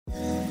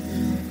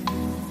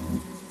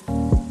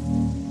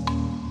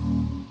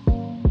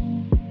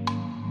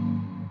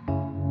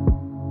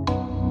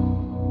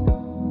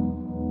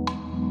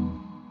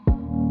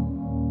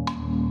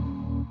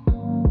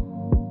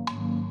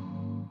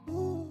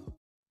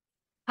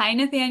Hi,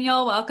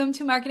 Nathaniel. Welcome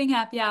to Marketing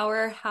Happy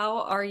Hour.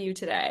 How are you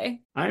today?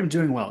 I am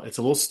doing well. It's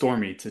a little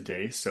stormy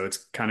today, so it's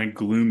kind of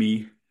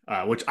gloomy,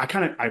 which I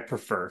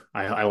prefer.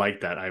 I like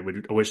that. I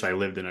wish I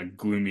lived in a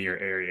gloomier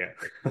area.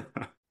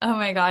 Oh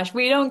my gosh,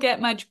 we don't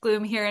get much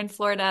gloom here in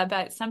Florida,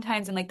 but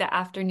sometimes in like the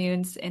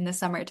afternoons in the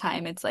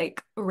summertime, it's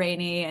like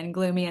rainy and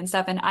gloomy and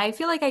stuff. And I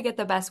feel like I get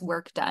the best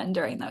work done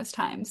during those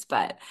times.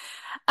 But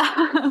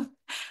um,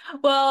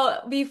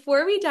 well,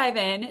 before we dive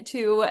in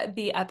to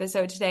the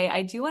episode today,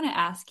 I do want to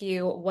ask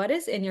you, what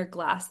is in your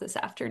glass this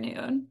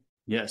afternoon?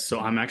 Yes, so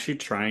I'm actually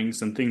trying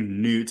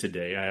something new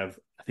today. I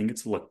think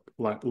it's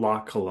La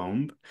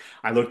Colombe.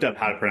 I looked up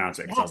how to pronounce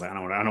it because I was like,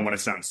 I don't want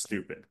to sound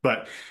stupid.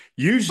 But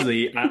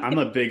usually I'm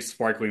a big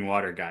sparkling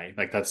water guy.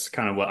 Like that's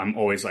kind of what I'm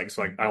always like.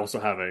 So like I also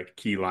have a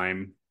key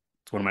lime.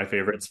 It's one of my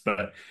favorites.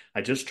 But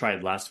I just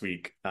tried last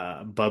week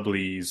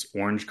Bubbly's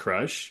Orange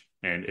Crush.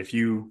 And if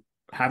you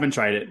haven't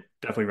tried it,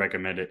 definitely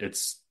recommend it.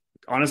 It's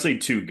honestly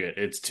too good.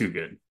 It's too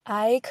good.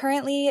 I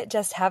currently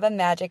just have a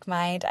magic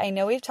mind. I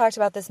know we've talked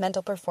about this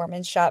mental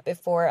performance shot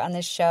before on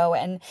this show,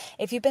 and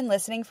if you've been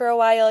listening for a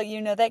while, you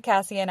know that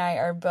Cassie and I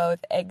are both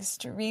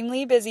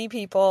extremely busy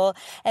people,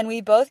 and we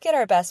both get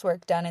our best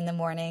work done in the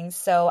mornings.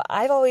 So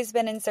I've always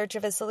been in search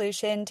of a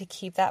solution to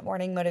keep that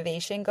morning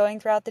motivation going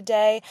throughout the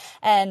day,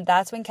 and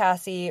that's when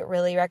Cassie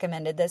really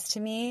recommended this to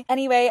me.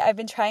 Anyway, I've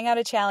been trying out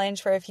a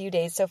challenge for a few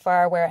days so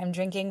far where I'm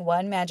drinking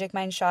one magic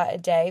mind shot a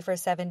day for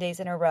 7 days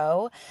in a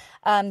row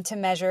to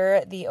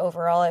measure the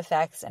overall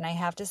effects. And I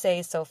have to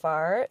say, so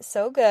far,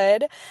 so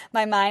good.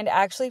 My mind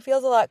actually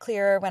feels a lot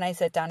clearer when I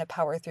sit down to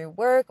power through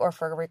work or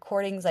for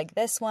recordings like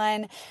this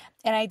one.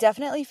 And I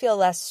definitely feel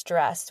less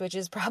stressed, which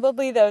is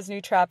probably those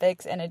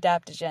nootropics and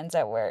adaptogens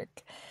at work.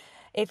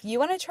 If you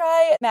want to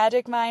try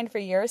Magic Mind for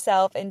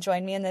yourself and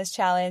join me in this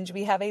challenge,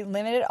 we have a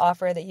limited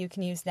offer that you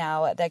can use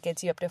now that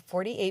gets you up to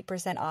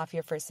 48% off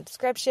your first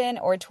subscription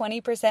or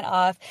 20%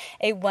 off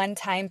a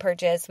one-time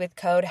purchase with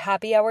code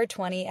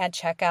HAPPYHOUR20 at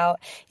checkout.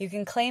 You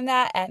can claim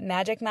that at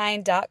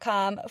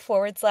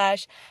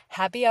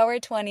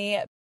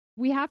magicmind.com/happyhour20.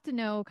 We have to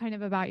know kind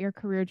of about your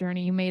career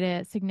journey. You made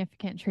a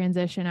significant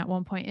transition at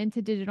one point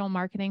into digital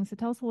marketing. So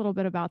tell us a little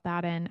bit about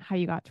that and how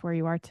you got to where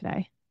you are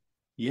today.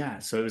 Yeah,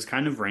 so it was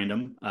kind of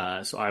random.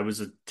 So I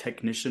was a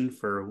technician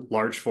for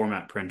large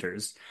format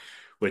printers,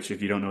 which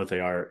if you don't know what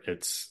they are,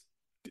 it's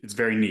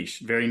very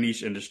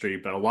niche industry.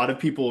 But a lot of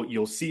people,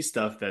 you'll see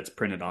stuff that's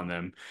printed on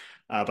them.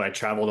 But I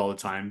traveled all the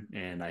time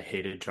and I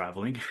hated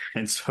traveling.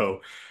 And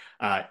so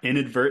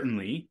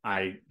inadvertently,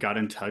 I got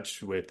in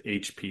touch with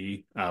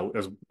HP,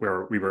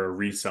 where we were a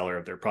reseller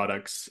of their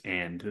products,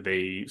 and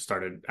they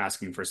started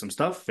asking for some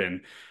stuff,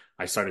 and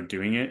I started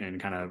doing it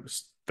and kind of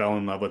fell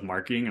in love with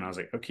marketing. And I was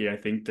like, okay, I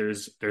think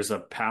there's a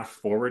path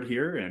forward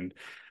here, and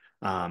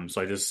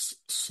so I just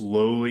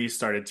slowly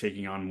started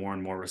taking on more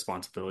and more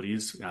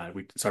responsibilities.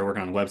 We started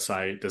working on the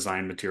website,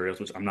 design materials,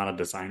 which I'm not a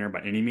designer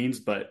by any means,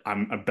 but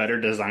I'm a better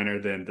designer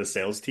than the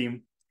sales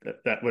team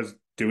that was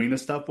doing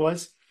this stuff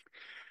was.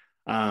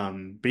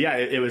 But yeah,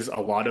 it was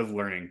a lot of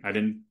learning. I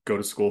didn't go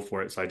to school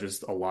for it, so I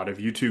just a lot of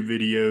YouTube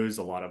videos,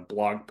 a lot of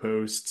blog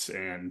posts,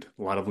 and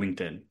a lot of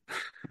LinkedIn.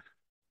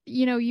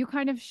 You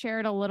kind of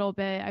shared a little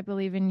bit, I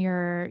believe, in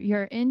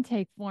your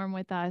intake form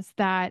with us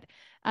that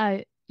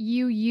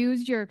you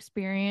used your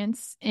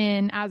experience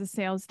in as a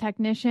sales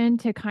technician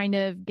to kind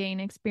of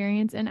gain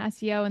experience in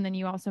SEO, and then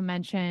you also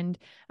mentioned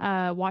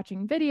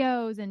watching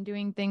videos and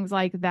doing things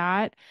like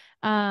that.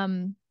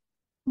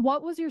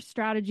 What was your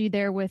strategy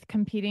there with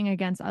competing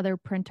against other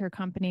printer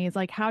companies?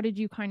 Like, how did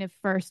you kind of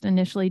first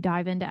initially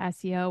dive into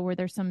SEO? Were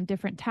there some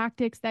different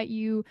tactics that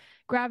you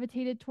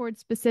gravitated towards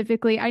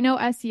specifically? I know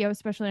SEO,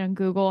 especially on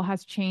Google,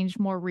 has changed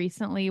more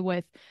recently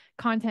with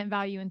content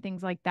value and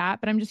things like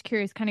that. But I'm just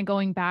curious, kind of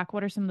going back,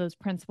 what are some of those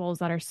principles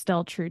that are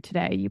still true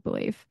today, you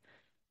believe?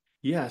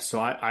 Yeah, so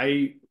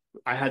I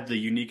had the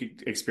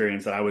unique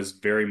experience that I was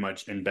very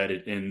much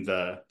embedded in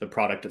the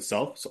product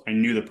itself. So I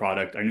knew the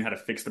product, I knew how to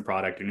fix the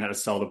product, I knew how to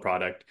sell the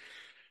product.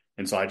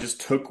 And so I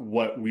just took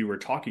what we were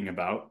talking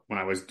about when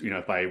I was,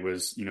 if I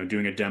was,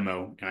 doing a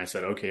demo, and I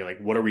said, okay, like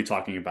what are we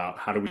talking about?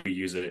 How do we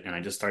use it? And I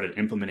just started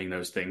implementing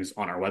those things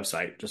on our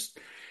website, just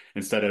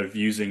instead of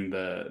using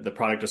the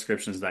product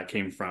descriptions that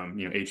came from,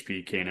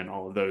 HP, Canon,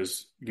 all of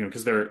those,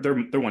 because they're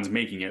ones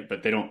making it,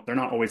 but they're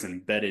not always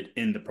embedded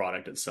in the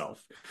product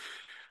itself.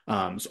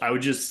 So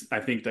I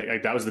think that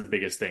like that was the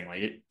biggest thing.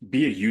 Like,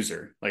 be a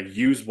user, like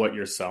use what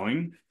you're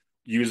selling,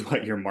 use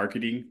what you're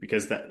marketing,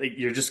 because that like,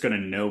 you're just going to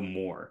know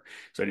more.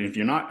 So if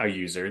you're not a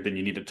user, then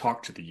you need to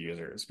talk to the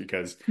users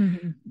because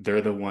Mhm.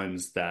 they're the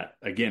ones that,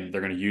 again,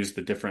 they're going to use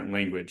the different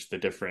language, the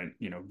different,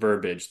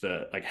 verbiage,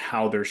 the like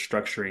how they're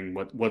structuring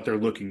what they're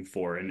looking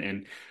for,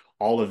 and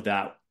all of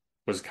that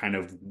was kind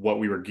of what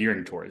we were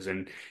gearing towards.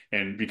 And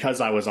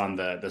because I was on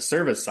the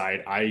service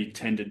side, I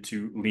tended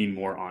to lean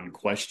more on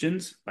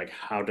questions, like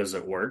how does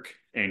it work,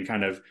 and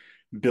kind of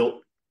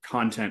built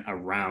content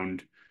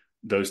around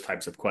those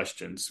types of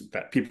questions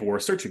that people were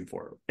searching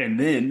for. And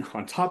then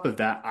on top of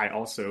that, I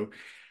also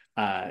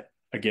uh,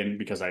 again,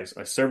 because I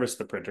serviced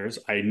the printers,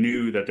 I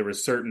knew that there were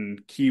certain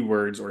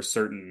keywords or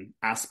certain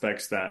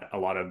aspects that a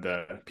lot of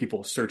the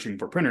people searching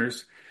for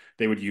printers,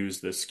 they would use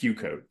the SKU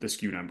code, the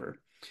SKU number,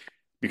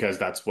 because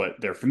that's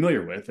what they're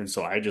familiar with. And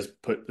so I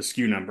just put the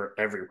SKU number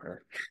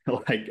everywhere,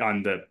 like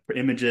on the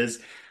images,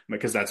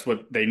 because that's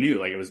what they knew.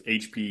 Like it was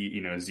HP,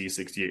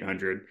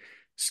 Z6800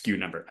 SKU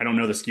number. I don't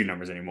know the SKU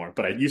numbers anymore,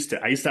 but I used to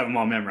have them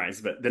all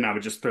memorized, but then I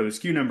would just throw the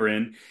SKU number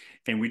in,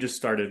 and we just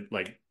started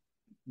like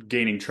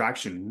gaining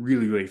traction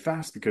really, really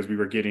fast because we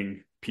were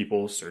getting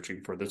people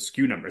searching for the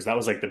SKU numbers. That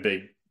was like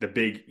the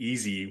big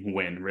easy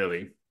win,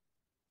 really.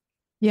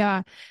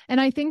 Yeah.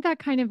 And I think that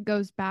kind of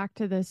goes back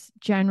to this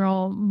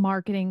general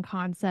marketing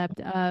concept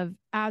of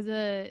as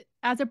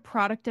a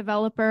product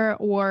developer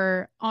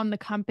or on the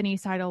company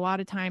side, a lot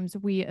of times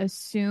we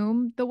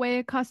assume the way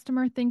a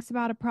customer thinks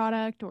about a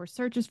product or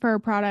searches for a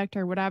product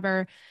or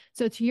whatever.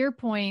 So to your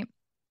point,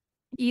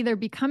 either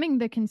becoming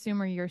the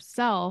consumer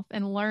yourself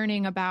and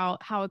learning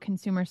about how a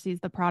consumer sees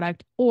the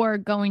product or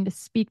going to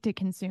speak to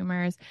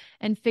consumers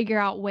and figure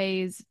out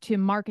ways to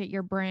market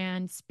your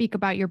brand, speak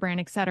about your brand,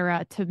 et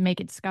cetera, to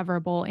make it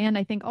discoverable. And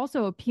I think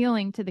also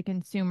appealing to the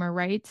consumer,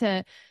 right?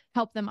 To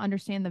help them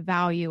understand the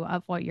value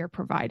of what you're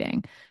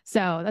providing.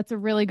 So that's a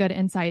really good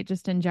insight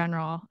just in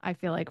general, I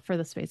feel like, for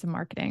the space of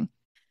marketing.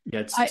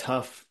 Yeah, it's I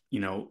tough,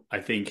 I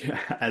think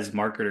as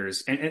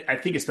marketers, and I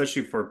think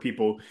especially for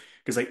people,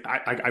 because like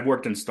I've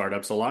worked in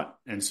startups a lot,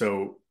 and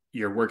so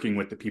you're working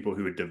with the people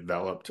who had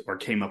developed or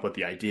came up with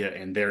the idea,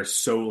 and they're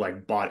so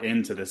like bought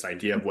into this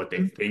idea of what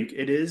they think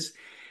it is,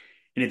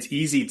 and it's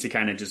easy to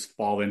kind of just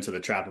fall into the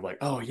trap of like,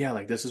 oh yeah,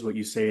 like this is what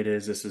you say it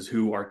is, this is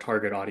who our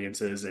target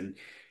audience is, and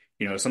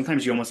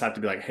sometimes you almost have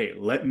to be like, hey,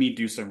 let me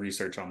do some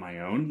research on my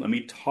own. Let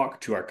me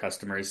talk to our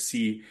customers,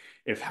 see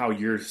if how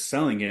you're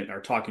selling it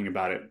or talking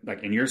about it,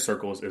 like in your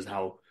circles, is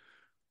how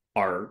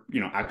our,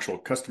 actual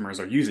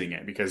customers are using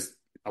it. Because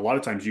a lot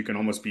of times you can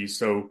almost be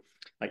so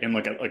like in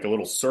like a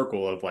little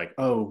circle of like,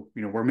 oh,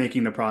 we're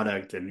making the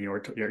product, and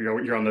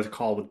you're on the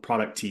call with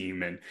product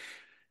team,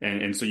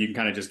 and so you can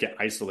kind of just get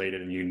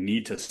isolated, and you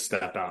need to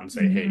step out and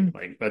say, hey, Mhm.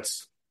 like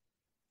let's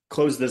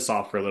close this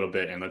off for a little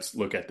bit and let's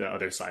look at the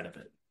other side of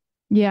it.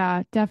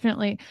 Yeah,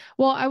 definitely.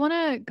 Well, I want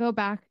to go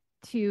back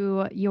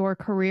to your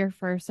career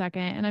for a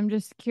second, and I'm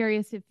just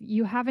curious if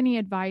you have any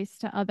advice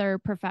to other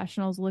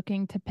professionals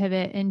looking to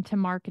pivot into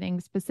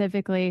marketing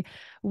specifically.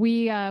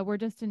 We were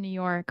just in New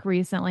York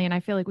recently, and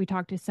I feel like we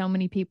talked to so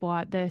many people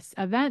at this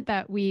event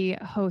that we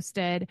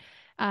hosted.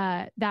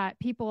 That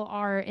people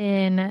are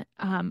in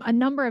a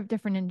number of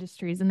different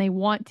industries and they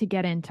want to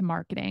get into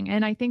marketing.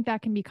 And I think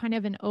that can be kind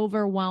of an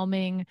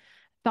overwhelming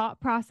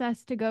thought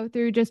process to go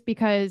through just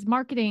because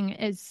marketing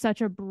is such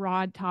a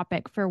broad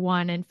topic for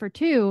one. And for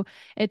two,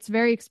 it's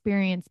very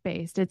experience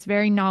based, it's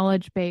very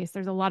knowledge based.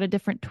 There's a lot of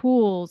different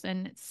tools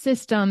and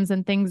systems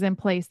and things in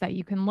place that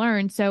you can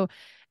learn. So,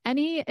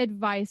 any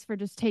advice for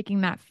just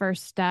taking that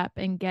first step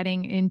and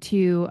getting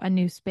into a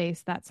new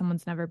space that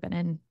someone's never been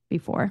in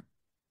before?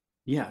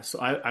 Yeah, so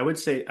I would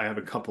say I have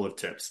a couple of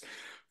tips.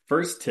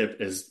 First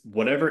tip is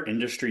whatever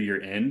industry you're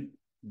in,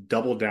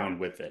 double down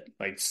with it.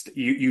 Like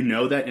you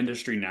know that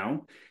industry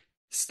now,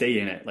 stay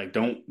in it. Like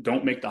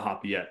don't make the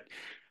hop yet.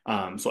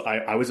 So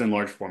I was in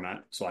large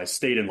format, so I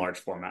stayed in large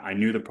format. I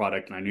knew the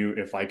product, and I knew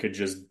if I could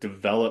just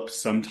develop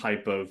some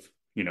type of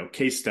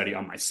case study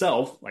on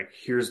myself, like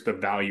here's the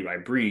value I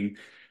bring,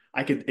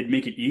 it'd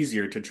make it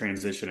easier to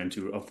transition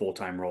into a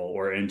full-time role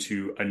or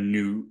into a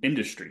new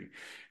industry.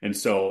 And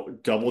so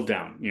double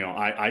down.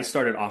 I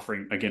started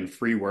offering again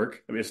free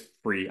work. I mean, it's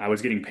free. I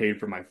was getting paid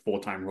for my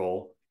full-time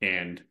role,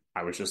 and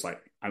I was just like,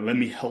 let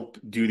me help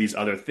do these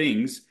other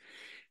things.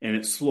 And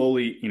it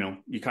slowly,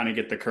 you kind of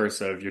get the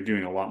curse of you're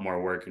doing a lot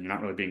more work and you're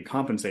not really being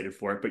compensated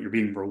for it, but you're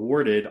being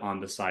rewarded on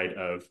the side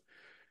of,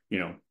 you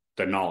know,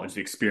 the knowledge,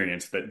 the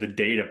experience, the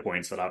data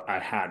points that I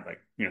had.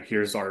 Like,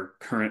 here's our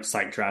current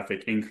site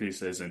traffic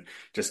increases, and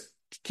just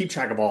keep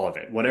track of all of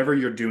it. Whatever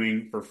you're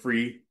doing for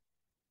free,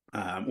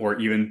 or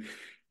even,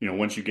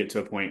 once you get to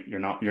a point you're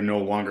no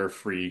longer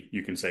free,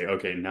 you can say,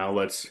 okay, now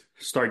let's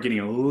start getting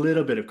a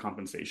little bit of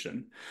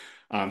compensation.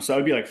 So that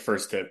would be like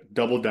first tip,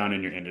 double down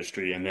in your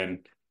industry, and then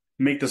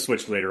make the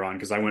switch later on.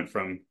 Because I went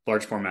from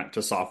large format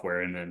to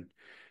software, and then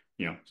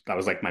that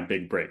was like my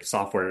big break.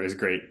 Software is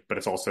great, but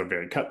it's also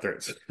very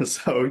cutthroat.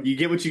 So you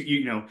get what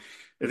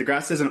the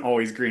grass isn't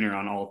always greener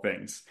on all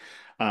things.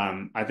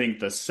 I think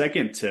the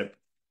second tip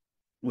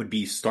would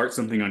be start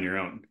something on your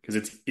own,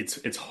 because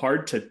it's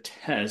hard to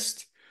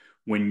test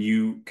when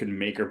you can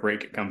make or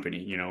break a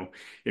company.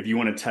 If you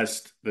want to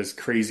test this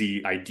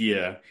crazy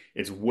idea,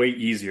 it's way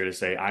easier to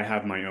say, I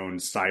have my own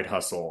side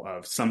hustle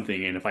of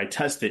something, and if I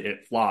test it,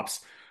 it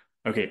flops.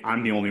 Okay,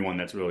 I'm the only one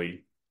that's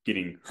really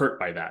getting hurt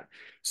by that.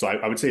 So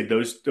I would say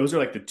those are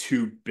like the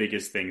two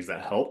biggest things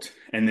that helped.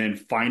 And then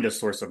find a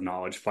source of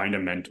knowledge, find a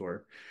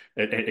mentor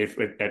if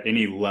at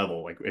any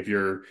level. Like if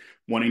you're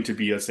wanting to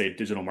be, let's say, a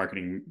digital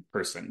marketing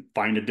person,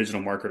 find a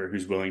digital marketer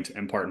who's willing to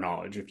impart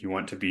knowledge. If you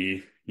want to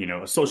be,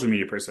 a social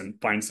media person,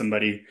 find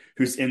somebody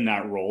who's in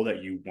that role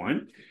that you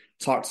want.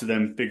 Talk to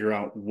them, figure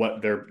out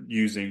what they're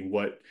using,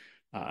 what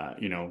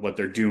what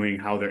they're doing,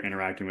 how they're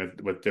interacting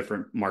with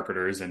different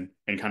marketers, and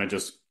kind of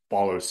just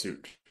follow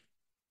suit.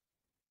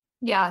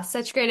 Yeah,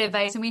 such great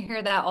advice. And we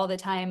hear that all the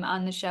time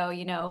on the show,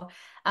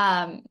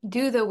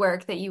 do the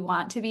work that you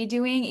want to be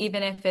doing,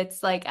 even if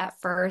it's like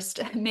at first,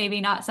 maybe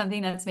not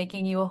something that's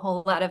making you a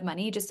whole lot of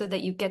money, just so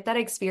that you get that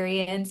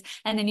experience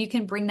and then you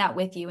can bring that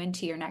with you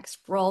into your next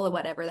role or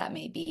whatever that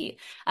may be.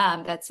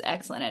 That's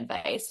excellent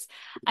advice.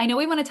 I know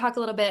we want to talk a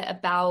little bit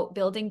about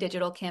building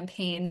digital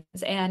campaigns,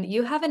 and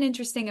you have an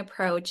interesting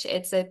approach.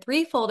 It's a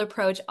threefold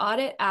approach: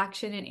 audit,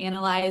 action, and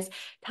analyze.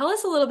 Tell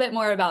us a little bit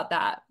more about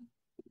that.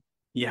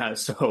 Yeah,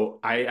 so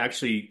I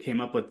actually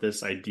came up with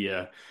this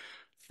idea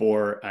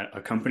for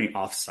a company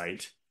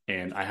offsite,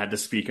 and I had to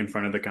speak in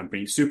front of the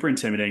company. Super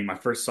intimidating. My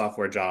first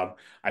software job,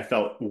 I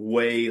felt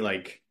way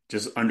like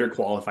just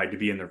underqualified to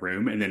be in the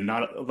room, and then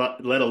not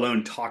let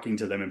alone talking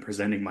to them and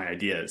presenting my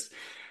ideas.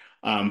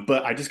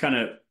 But I just kind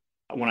of,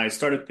 when I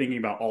started thinking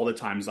about all the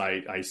times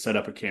I set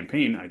up a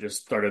campaign, I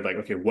just started like,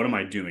 okay, what am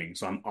I doing?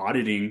 So I'm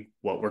auditing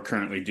what we're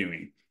currently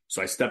doing.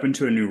 So I step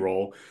into a new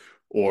role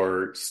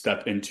or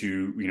step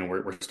into,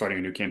 we're starting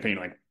a new campaign.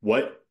 Like,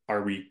 what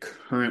are we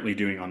currently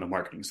doing on the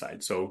marketing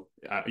side? So,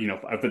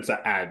 if it's an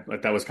ad,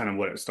 like that was kind of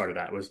what it started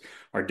at, was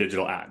our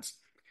digital ads.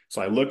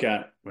 So I look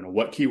at,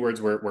 what keywords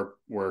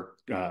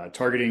we're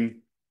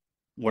targeting,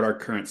 what our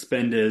current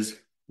spend is,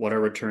 what our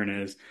return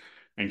is,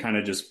 and kind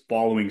of just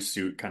following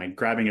suit, kind of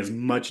grabbing as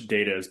much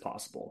data as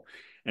possible.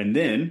 And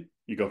then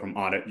you go from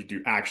audit, you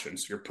do action.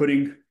 So you're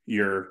putting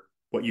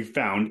what you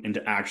found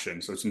into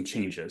action. So some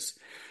changes.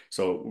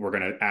 So we're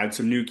going to add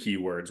some new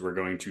keywords. We're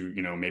going to,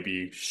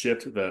 maybe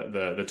shift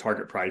the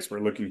target price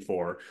we're looking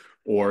for,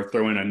 or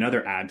throw in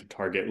another ad to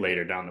target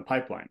later down the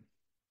pipeline.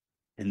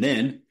 And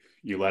then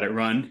you let it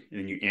run and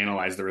then you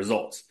analyze the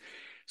results.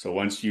 So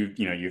once you've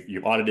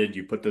audited,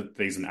 you put the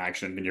things in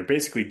action, then you're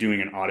basically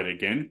doing an audit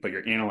again, but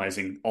you're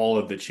analyzing all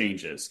of the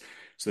changes.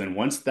 So then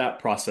once that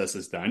process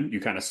is done, you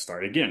kind of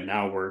start again.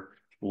 Now we're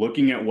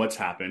looking at what's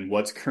happened,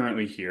 what's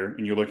currently here,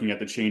 and you're looking at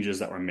the changes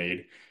that were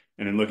made,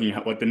 and then looking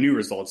at what the new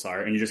results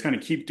are, and you just kind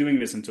of keep doing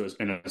this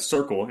in a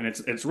circle, and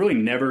it's really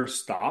never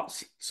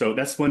stops. So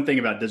that's one thing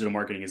about digital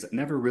marketing, is it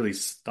never really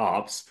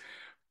stops.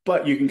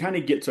 But you can kind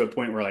of get to a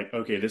point where, like,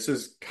 okay, this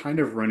is kind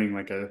of running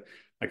like a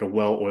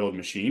well-oiled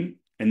machine,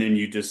 and then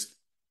you just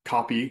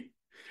copy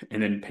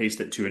and then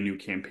paste it to a new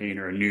campaign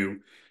or a new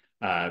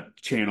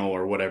channel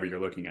or whatever you're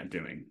looking at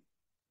doing.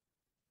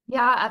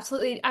 Yeah,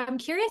 absolutely. I'm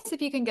curious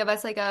if you can give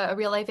us like a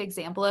real life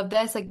example of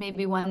this, like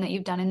maybe one that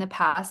you've done in the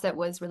past that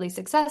was really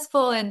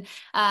successful, and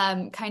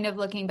kind of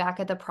looking back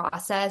at the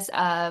process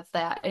of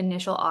that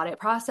initial audit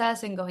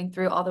process and going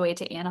through all the way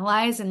to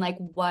analyze, and like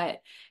what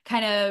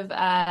kind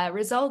of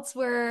results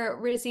were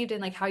received,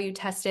 and like how you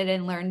tested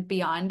and learned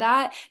beyond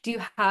that. Do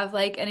you have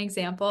like an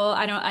example?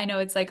 I know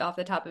it's like off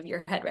the top of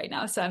your head right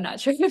now, so I'm not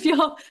sure if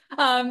you'll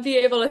be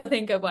able to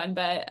think of one,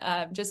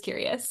 but just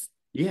curious.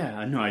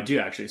 Yeah, no, I do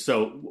actually.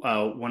 So,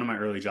 one of my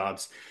early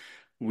jobs,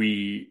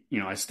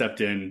 I stepped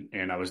in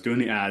and I was doing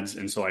the ads.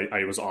 And so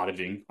I was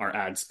auditing our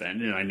ad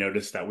spend. And I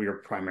noticed that we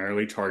were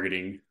primarily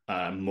targeting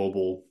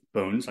mobile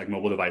phones, like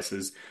mobile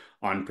devices,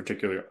 in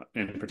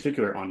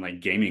particular on like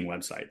gaming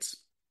websites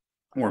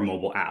or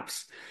mobile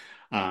apps.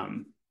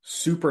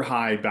 Super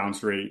high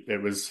bounce rate.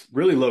 It was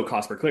really low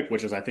cost per click,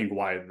 which is, I think,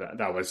 why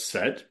that was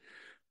set.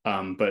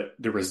 But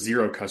there were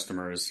zero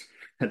customers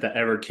that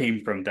ever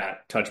came from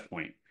that touch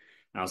point.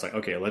 And I was like,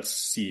 okay, let's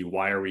see,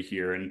 why are we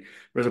here? And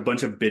there's a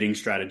bunch of bidding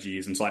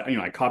strategies. And so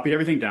I copied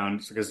everything down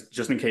because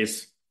just in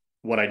case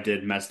what I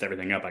did messed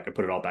everything up, I could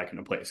put it all back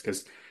into place.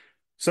 Because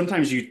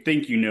sometimes you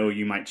think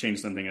you might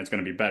change something that's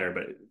going to be better,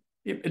 but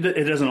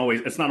it doesn't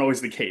always, it's not always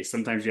the case.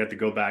 Sometimes you have to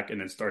go back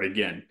and then start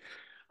again.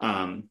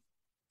 Um,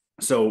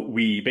 so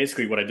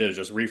what I did is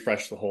just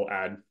refresh the whole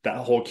that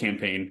whole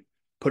campaign,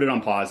 put it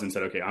on pause and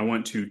said, okay, I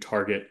want to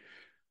target,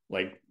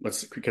 like,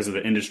 because of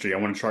the industry, I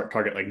want to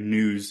target like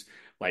news,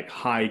 like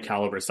high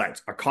caliber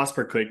sites. Our cost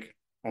per click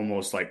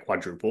almost like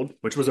quadrupled,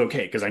 which was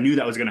okay because I knew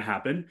that was going to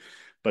happen,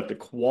 but the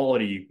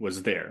quality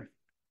was there.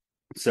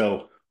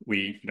 So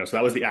so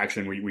that was the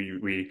action.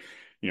 We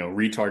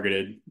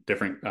retargeted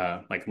different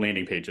like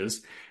landing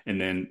pages,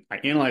 and then I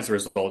analyzed the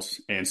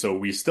results, and so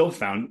we still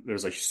found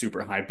there's a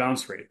super high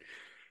bounce rate.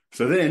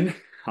 So then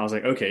I was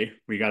like, okay,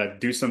 we got to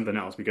do something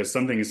else because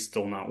something is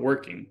still not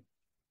working.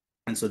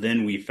 And so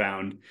then we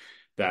found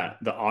that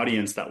the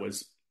audience that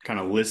was kind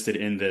of listed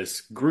in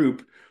this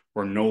group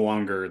were no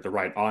longer the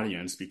right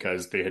audience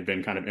because they had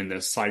been kind of in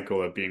this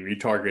cycle of being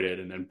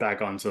retargeted and then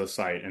back onto the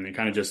site. And then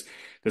kind of just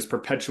this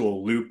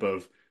perpetual loop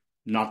of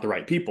not the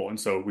right people. And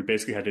so we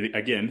basically had to,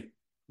 again,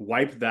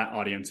 wipe that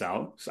audience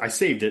out. So I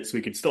saved it so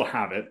we could still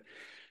have it.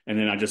 And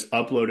then I just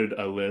uploaded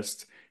a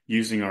list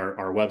using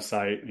our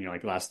website,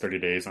 like the last 30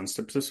 days on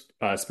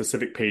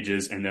specific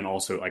pages, and then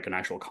also like an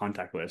actual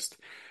contact list.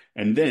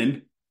 And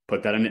then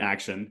put that into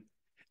action,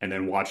 and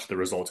then watch the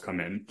results come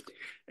in.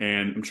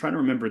 And I'm trying to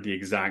remember the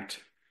exact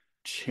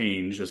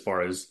change as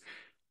far as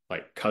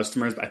like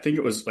customers. I think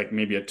it was like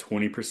maybe a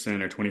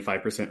 20% or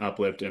 25%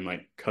 uplift in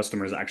like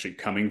customers actually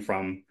coming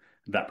from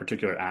that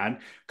particular ad.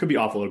 Could be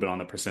off a little bit on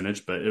the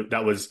percentage, but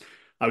that was,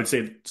 I would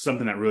say,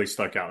 something that really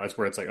stuck out. That's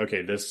where it's like,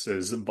 okay, this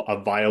is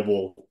a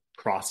viable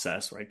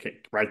process, right? Okay,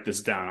 write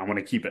this down. I want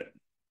to keep it.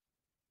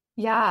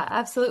 Yeah,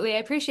 absolutely. I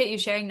appreciate you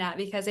sharing that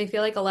because I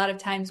feel like a lot of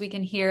times we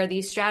can hear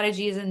these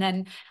strategies and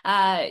then,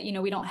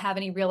 we don't have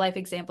any real life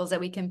examples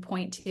that we can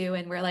point to.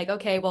 And we're like,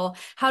 okay, well,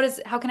 how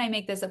can I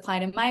make this apply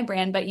to my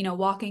brand? But,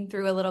 walking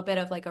through a little bit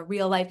of like a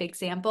real life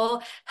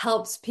example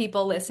helps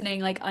people listening,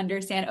 like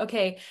understand,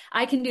 okay,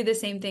 I can do the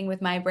same thing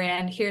with my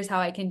brand. Here's how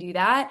I can do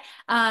that.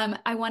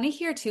 I want to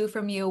hear too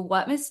from you,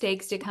 what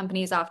mistakes do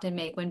companies often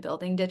make when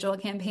building digital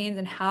campaigns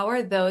and how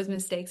are those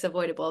mistakes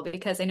avoidable?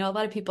 Because I know a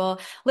lot of people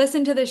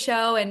listen to the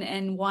show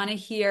and want to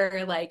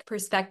hear like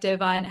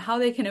perspective on how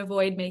they can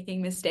avoid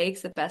making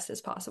mistakes the best as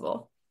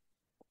possible.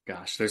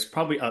 Gosh, there's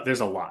probably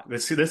there's a lot.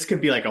 This could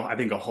be like I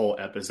think a whole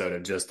episode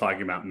of just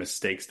talking about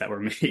mistakes that were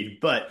made.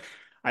 But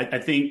I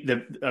think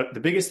the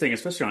biggest thing,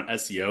 especially on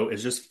SEO,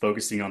 is just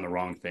focusing on the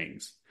wrong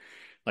things.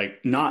 Like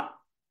not,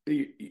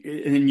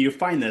 and you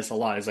find this a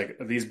lot. Is like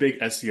these big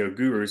SEO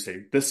gurus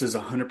say this is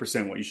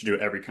 100% what you should do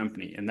at every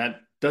company, and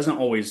that doesn't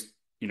always,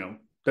 that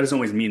doesn't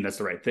always mean that's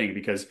the right thing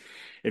because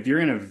if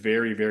you're in a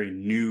very very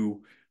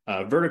new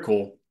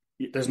vertical,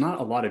 there's not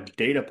a lot of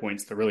data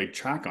points to really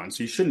track on.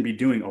 So you shouldn't be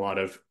doing a lot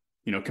of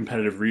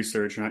competitive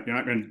research. You're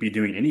not going to be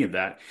doing any of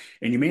that,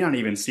 and you may not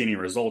even see any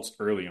results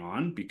early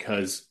on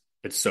because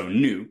it's so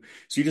new.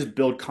 So you just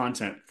build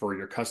content for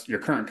your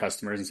current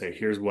customers and say,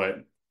 here's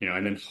what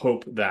and then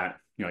hope that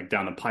like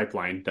down the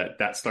pipeline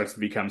that starts to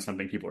become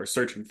something people are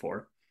searching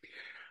for.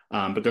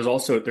 But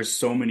there's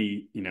so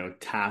many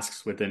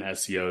tasks within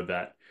SEO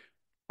that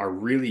are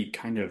really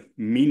kind of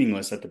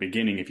meaningless at the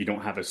beginning if you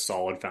don't have a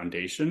solid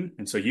foundation.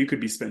 And so you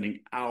could be spending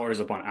hours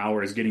upon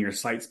hours getting your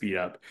site speed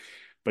up.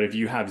 But if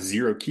you have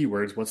zero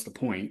keywords, what's the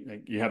point?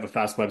 Like you have a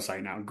fast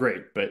website now,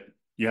 great, but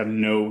you have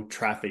no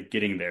traffic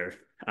getting there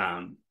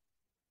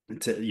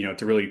to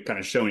really kind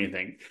of show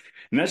anything.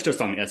 And that's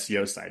just on the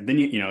SEO side. Then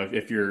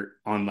if you're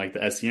on like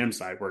the SEM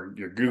side where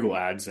your Google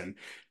ads and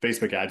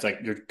Facebook ads, like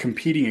you're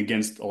competing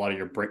against a lot of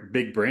your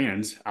big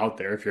brands out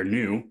there if you're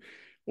new.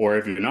 Or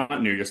if you're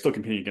not new, you're still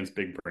competing against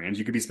big brands.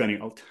 You could be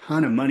spending a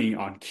ton of money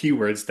on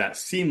keywords that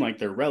seem like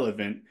they're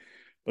relevant,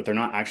 but they're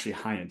not actually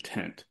high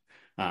intent.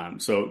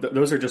 So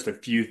those are just a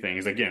few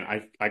things.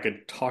 Again, I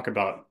could talk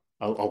about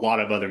a lot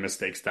of other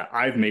mistakes that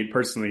I've made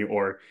personally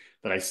or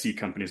that I see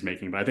companies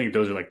making, but I think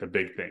those are like the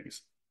big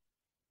things.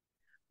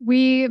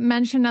 We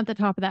mentioned at the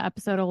top of the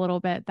episode a little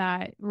bit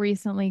that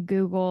recently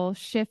Google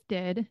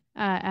shifted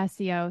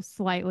SEO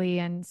slightly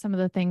and some of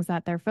the things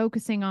that they're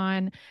focusing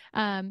on.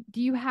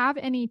 Do you have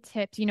any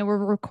tips? We're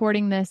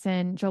recording this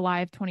in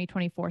July of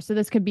 2024, so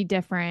this could be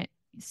different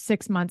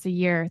 6 months, a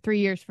year, 3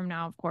 years from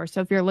now, of course.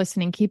 So if you're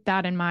listening, keep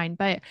that in mind.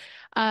 But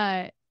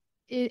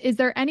is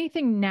there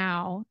anything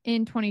now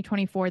in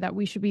 2024 that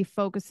we should be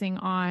focusing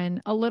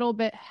on a little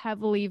bit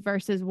heavily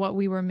versus what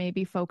we were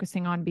maybe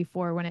focusing on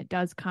before when it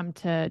does come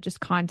to just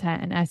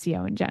content and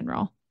SEO in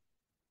general?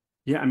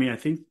 Yeah, I mean, I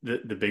think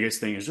the biggest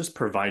thing is just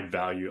provide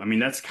value. I mean,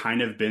 that's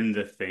kind of been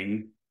the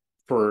thing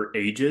for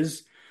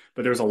ages,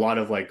 but there's a lot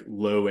of like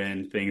low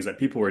end things that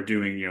people were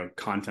doing,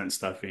 content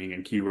stuffing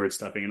and keyword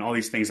stuffing and all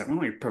these things that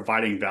weren't like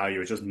providing value.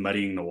 It's just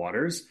muddying the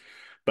waters,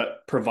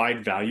 but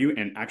provide value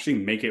and actually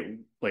make it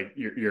like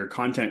your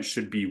content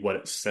should be what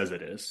it says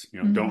it is.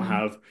 Don't Mm-hmm.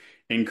 have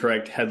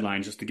incorrect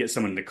headlines just to get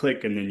someone to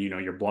click, and then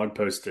your blog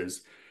post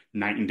is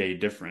night and day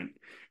different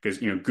because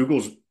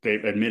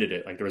they've admitted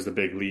it. Like there was the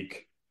big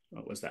leak.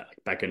 What was that?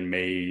 Like back in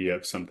May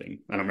of something?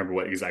 I don't remember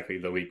what exactly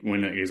the leak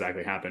when it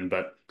exactly happened,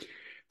 but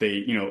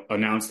they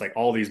announced like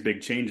all these big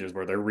changes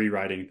where they're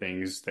rewriting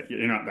things that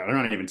they're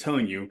not even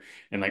telling you,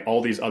 and like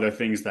all these other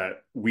things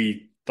that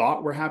we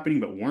thought were happening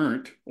but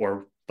weren't,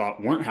 or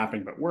thought weren't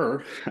happening but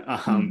were,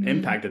 Mm-hmm.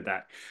 impacted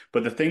that.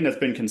 But the thing that's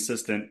been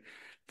consistent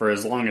for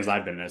as long as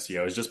I've been in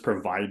SEO is just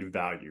provide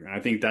value, and I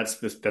think that's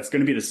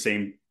going to be the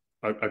same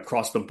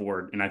across the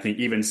board. And I think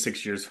even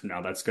 6 years from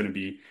now, that's going to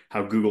be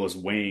how Google is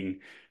weighing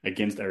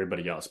against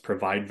everybody else.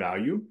 Provide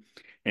value,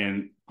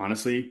 and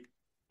honestly,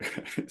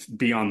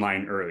 be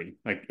online early.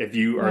 Like if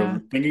you Yeah.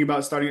 are thinking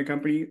about starting a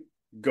company,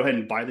 go ahead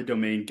and buy the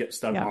domain, get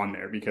stuff Yeah. on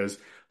there because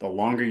the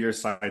longer your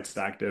site's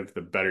active,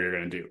 the better you're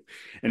going to do.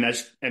 And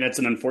it's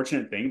an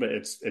unfortunate thing, but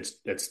it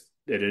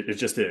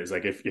just is.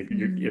 Like if you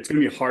Mm-hmm. it's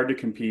going to be hard to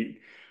compete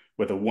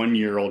with a 1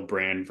 year old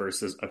brand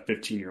versus a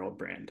 15-year-old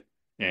brand.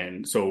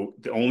 And so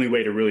the only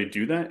way to really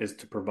do that is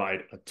to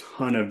provide a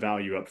ton of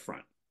value up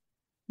front.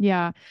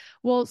 Yeah.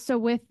 Well, so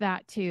with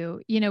that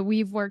too,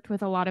 we've worked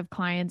with a lot of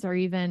clients or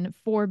even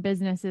for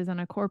businesses in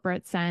a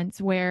corporate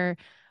sense where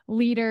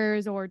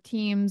leaders or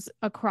teams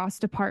across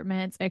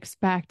departments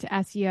expect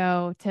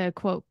SEO to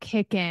quote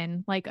kick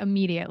in like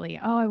immediately.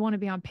 Oh, I want to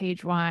be on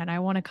page one. I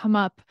want to come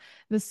up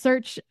the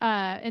search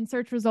in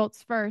search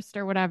results first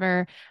or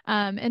whatever.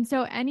 And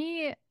so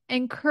any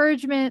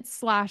encouragement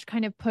slash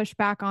kind of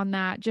pushback on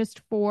that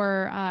just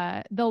for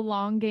the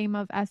long game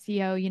of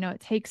SEO. It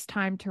takes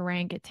time to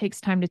rank, it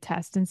takes time to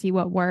test and see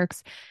what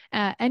works.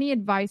 Any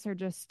advice or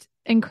just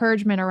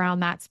encouragement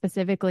around that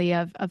specifically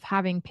of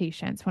having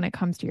patience when it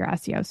comes to your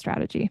SEO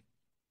strategy.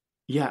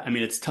 Yeah, I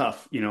mean it's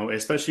tough,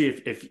 especially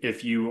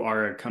if you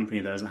are a company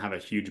that doesn't have a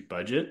huge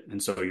budget,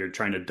 and so you're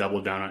trying to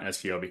double down on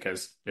SEO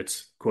because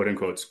it's quote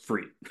unquote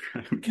free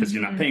because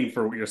you're not Mhm. paying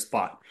for your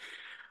spot.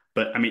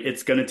 But I mean,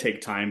 it's going to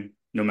take time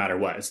no matter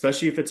what,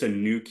 especially if it's a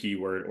new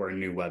keyword or a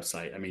new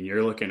website. I mean,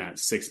 you're looking at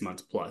 6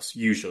 months plus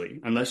usually,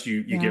 unless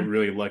you get Yeah.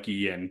 really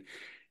lucky and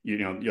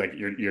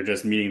you're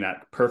just meeting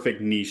that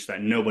perfect niche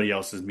that nobody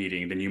else is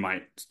meeting, then you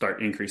might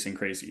start increasing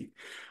crazy.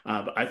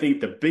 But I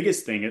think the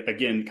biggest thing,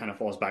 again, kind of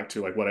falls back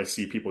to like what I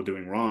see people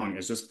doing wrong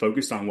is just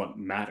focus on what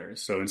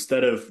matters. So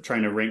instead of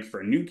trying to rank for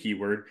a new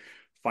keyword,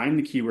 find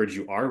the keywords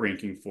you are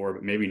ranking for,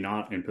 but maybe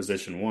not in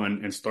position one,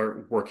 and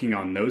start working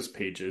on those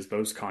pages,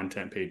 those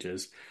content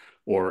pages,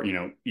 or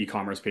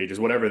e-commerce pages,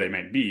 whatever they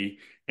might be,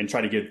 and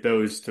try to get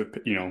those to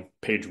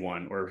page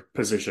one or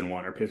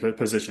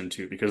position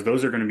two, because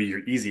those are going to be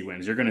your easy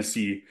wins. You're going to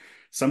see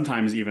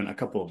sometimes even a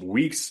couple of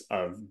weeks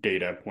of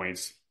data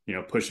points,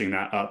 pushing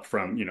that up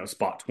from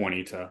spot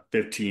 20 to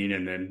 15,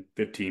 and then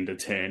 15 to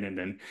 10, and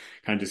then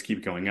kind of just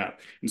keep going up.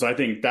 And so I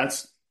think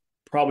that's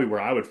probably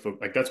where I would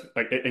focus. Like that's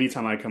like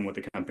anytime I come with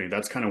a company,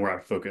 that's kind of where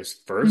I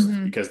focus first,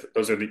 Hmm. because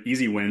those are the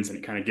easy wins, and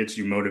it kind of gets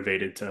you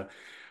motivated to,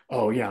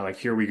 oh yeah, like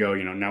here we go,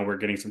 now we're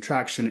getting some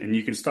traction, and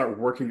you can start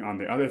working on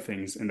the other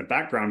things in the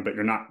background, but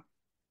you're not,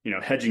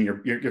 hedging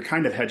you're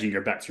kind of hedging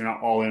your bets. You're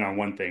not all in on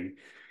one thing.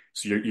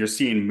 So you're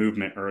seeing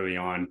movement early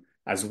on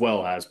as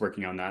well as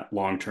working on that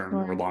long term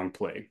or Sure. long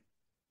play.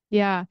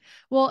 Yeah.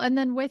 Well, and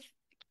then with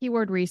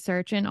keyword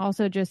research and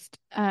also just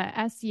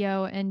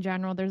SEO in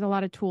general, there's a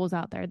lot of tools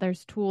out there.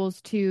 There's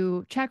tools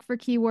to check for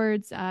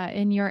keywords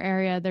in your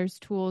area. There's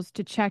tools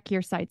to check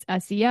your site's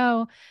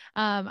SEO.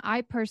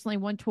 I personally,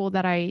 one tool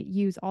that I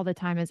use all the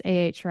time is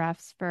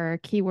Ahrefs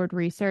for keyword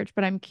research.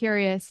 But I'm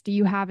curious, do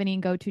you have any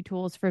go-to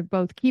tools for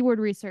both keyword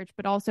research,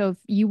 but also if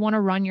you want to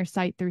run your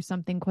site through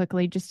something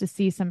quickly just to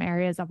see some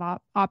areas of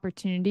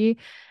opportunity?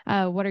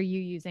 What are you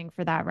using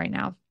for that right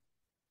now?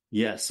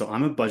 Yes, so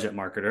I'm a budget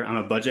marketer. I'm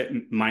a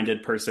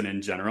budget-minded person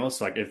in general.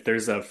 So like if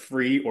there's a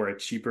free or a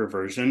cheaper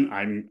version,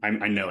 I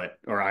know it,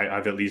 or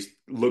I've at least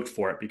looked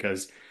for it,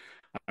 because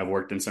I've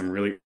worked in some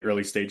really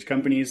early stage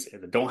companies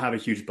that don't have a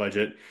huge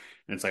budget.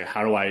 And it's like,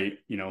 how do I,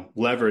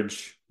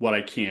 leverage what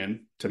I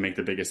can to make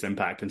the biggest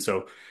impact? And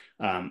so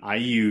I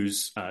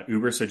use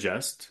Uber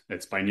Suggest.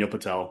 It's by Neil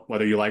Patel.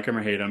 Whether you like him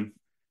or hate him,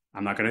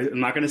 I'm not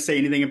gonna say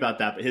anything about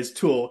that. But his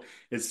tool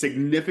is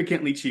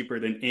significantly cheaper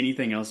than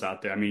anything else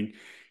out there. I mean,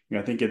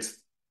 I think it's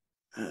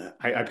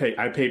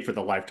I paid for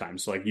the lifetime.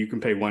 So like you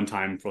can pay one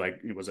time for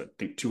like it was I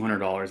think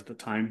 $200 at the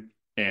time,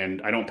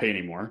 and I don't pay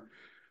anymore.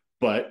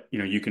 But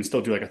you can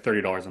still do like a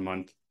 $30 a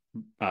month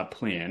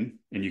plan,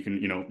 and you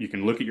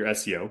can look at your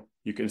SEO.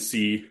 You can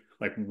see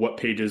like what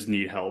pages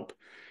need help.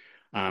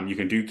 You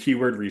can do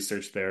keyword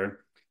research there.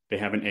 They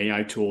have an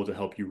AI tool to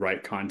help you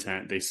write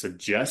content. They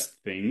suggest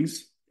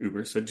things.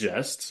 Uber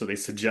suggests. So they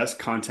suggest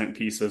content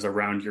pieces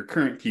around your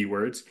current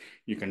keywords.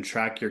 You can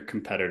track your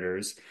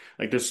competitors.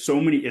 Like there's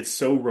so many, it's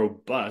so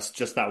robust,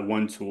 just that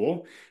one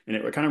tool. And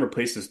it kind of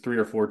replaces three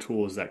or four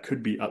tools that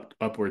could be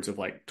upwards of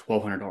like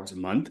 $1,200 a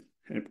month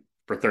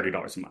for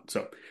 $30 a month.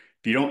 So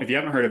if you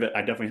haven't heard of it,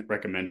 I definitely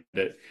recommend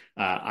it.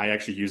 I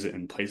actually use it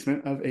in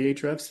placement of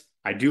Ahrefs.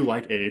 I do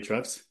like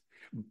Ahrefs,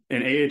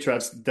 and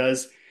Ahrefs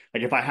does,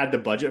 like if I had the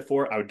budget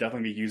for it, I would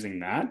definitely be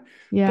using that.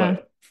 Yeah.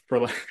 But for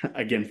like,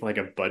 again, for like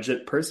a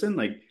budget person,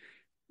 like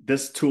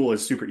this tool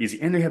is super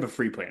easy, and they have a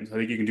free plan. So I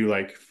think you can do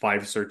like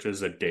 5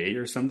 searches a day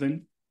or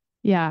something.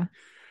 Yeah.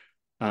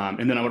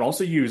 And then I would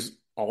also use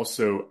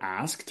Also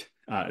Asked.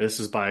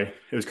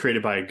 It was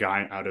created by a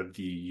guy out of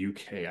the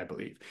UK, I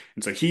believe.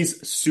 And so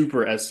he's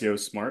super SEO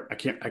smart.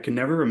 I can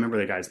never remember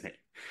the guy's name,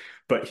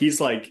 but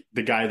he's like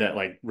the guy that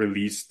like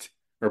released,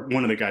 or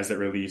one of the guys that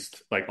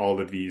released like all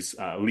of these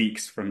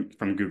leaks from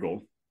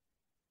Google.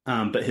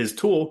 But his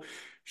tool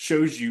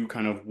shows you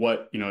kind of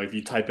what, if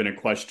you type in a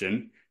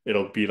question,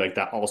 it'll be like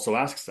that also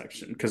ask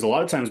section. Because a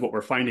lot of times what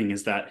we're finding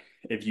is that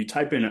if you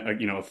type in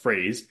a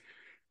phrase,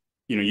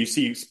 you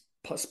see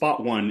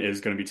spot one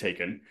is going to be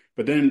taken,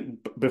 but then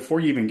before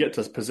you even get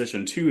to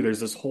position two, there's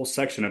this whole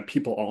section of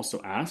people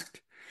also asked.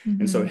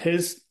 And so Hmm.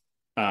 his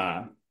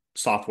uh,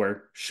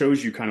 software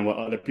shows you kind of what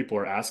other people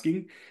are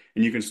asking,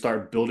 and you can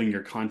start building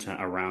your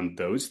content around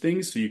those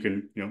things. So you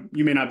can,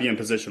 you may not be in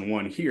position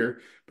one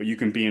here, but you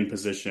can be in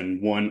position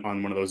one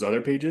on one of those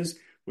other pages,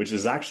 which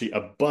is actually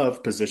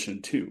above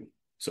position two.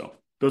 So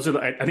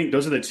I think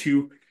those are the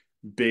two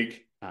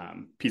big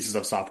pieces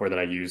of software that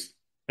I use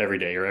every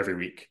day or every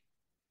week.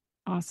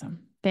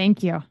 Awesome.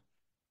 Thank you.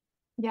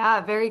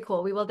 Yeah, very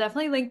cool. We will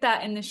definitely link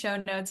that in the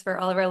show notes for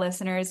all of our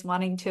listeners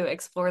wanting to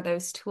explore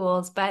those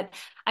tools. But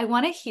I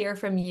want to hear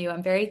from you.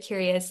 I'm very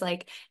curious.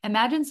 Like,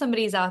 imagine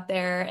somebody's out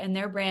there and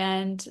their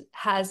brand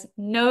has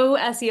no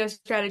SEO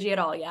strategy at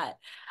all yet.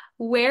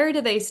 Where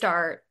do they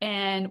start?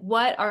 And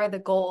what are the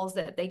goals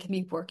that they can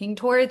be working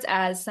towards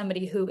as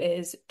somebody who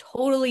is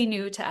totally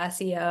new to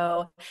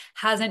SEO,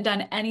 hasn't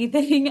done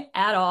anything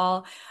at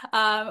all?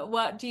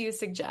 What do you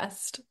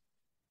suggest?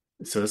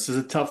 So this is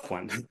a tough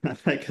one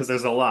because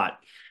there's a lot.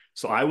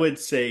 So I would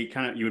say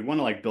kind of you would want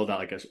to like build out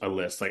like a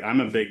list. Like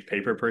I'm a big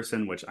paper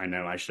person, which I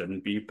know I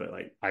shouldn't be, but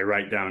like I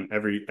write down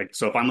every like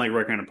so if I'm like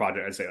working on a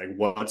project, I say like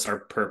what's our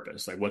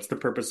purpose? Like what's the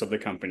purpose of the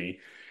company?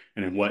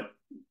 And then what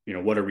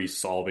are we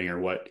solving or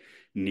what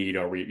need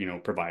are we,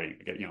 providing?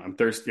 Like, I'm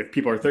thirsty. If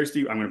people are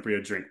thirsty, I'm going to be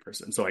a drink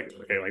person. So like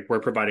okay, like we're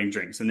providing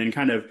drinks and then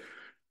kind of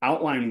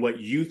outline what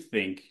you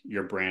think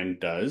your brand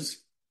does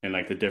and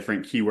like the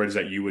different keywords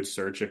that you would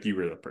search if you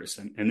were the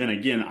person. And then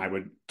again, I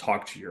would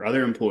talk to your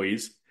other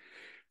employees,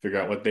 figure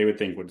out what they would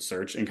think would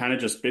search, and kind of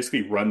just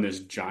basically run this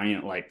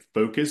giant like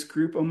focus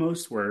group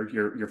almost where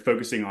you're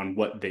focusing on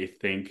what they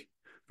think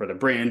for the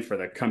brand, for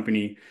the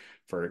company,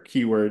 for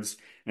keywords.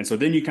 And so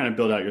then you kind of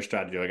build out your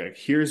strategy. Like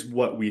here's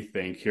what we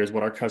think, here's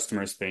what our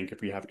customers think.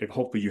 If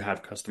hopefully you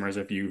have customers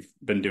if you've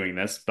been doing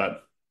this,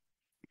 but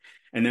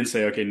and then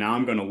say, okay, now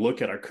I'm going to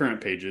look at our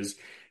current pages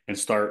and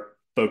start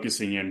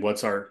focusing in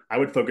I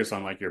would focus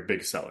on like your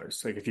big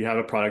sellers. Like if you have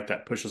a product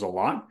that pushes a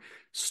lot,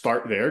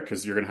 start there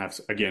because you're going to have,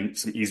 again,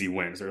 some easy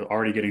wins. They're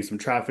already getting some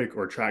traffic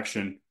or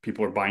traction.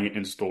 People are buying it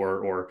in store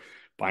or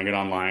buying it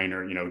online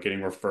or,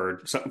 getting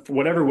referred. So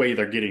whatever way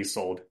they're being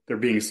sold.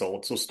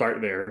 So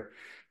start there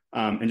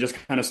and just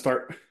kind of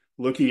start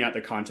looking at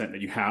the content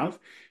that you have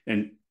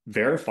and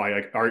verify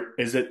like,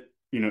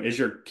 is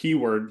your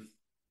keyword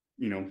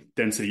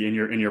density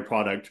in your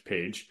product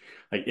page,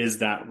 like is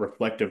that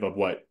reflective of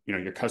what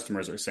your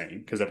customers are saying?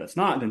 Because if it's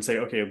not, then say,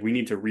 okay, we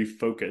need to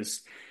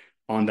refocus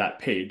on that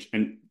page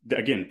and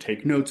again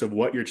take notes of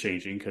what you're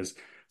changing because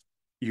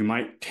you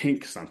might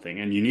tank something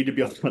and you need to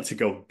be able to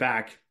go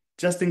back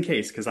just in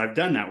case, because I've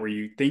done that where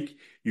you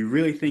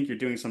really think you're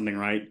doing something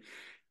right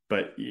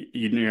but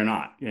you're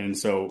not. And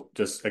so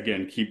just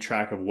again, keep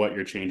track of what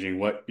you're changing,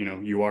 what,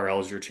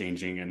 URLs you're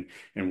changing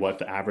and what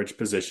the average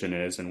position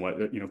is and what,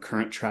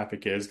 current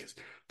traffic is.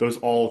 Because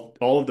all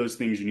of those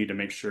things you need to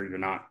make sure you're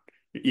not,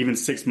 even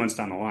 6 months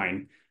down the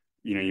line,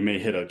 you may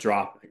hit a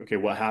drop. Like, okay,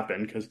 what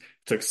happened? Because it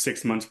took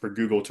 6 months for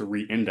Google to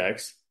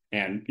re-index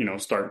and,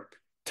 start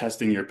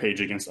testing your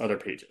page against other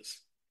pages.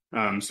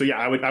 So yeah,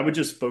 I would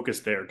just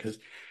focus there because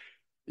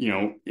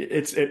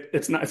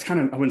it's kind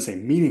of, I wouldn't say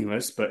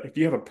meaningless, but if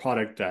you have a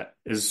product that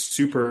is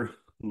super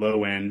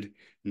low end,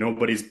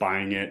 nobody's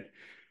buying it,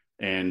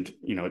 and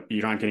you're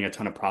not getting a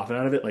ton of profit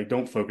out of it, like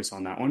don't focus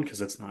on that one because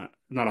it's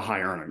not a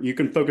high earner. You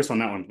can focus on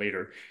that one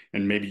later,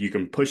 and maybe you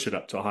can push it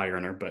up to a high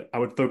earner, but I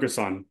would focus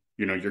on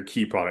your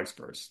key products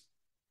first.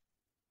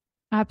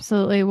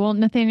 Absolutely. Well,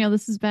 Nathaniel,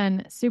 this has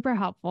been super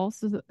helpful.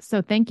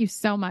 So thank you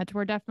so much.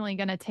 We're definitely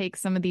going to take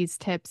some of these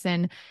tips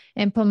and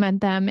implement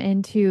them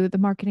into the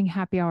Marketing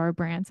Happy Hour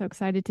brand. So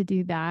excited to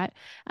do that.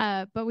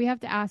 But we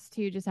have to ask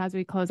too, just as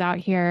we close out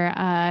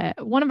here,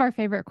 one of our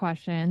favorite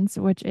questions,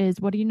 which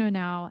is, what do you know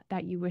now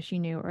that you wish you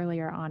knew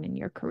earlier on in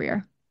your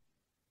career?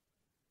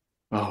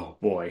 Oh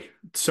boy,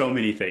 so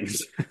many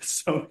things,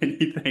 so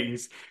many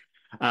things.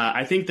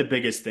 I think the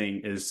biggest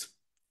thing is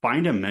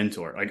find a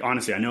mentor. Like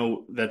honestly, I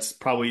know that's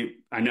probably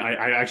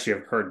I actually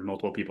have heard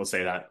multiple people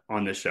say that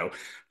on this show,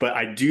 but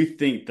I do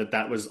think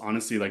that was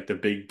honestly like the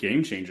big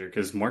game changer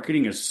because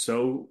marketing is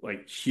so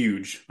like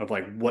huge of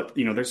like what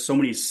there's so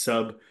many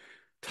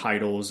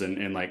subtitles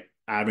and like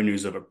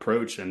avenues of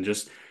approach and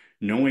just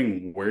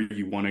knowing where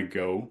you want to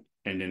go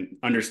and then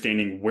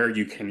understanding where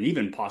you can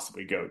even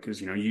possibly go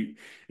because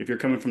if you're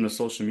coming from the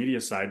social media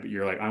side but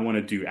you're like I want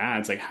to do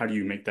ads, like how do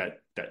you make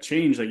that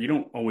change? Like you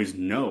don't always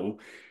know.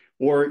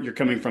 Or you're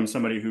coming from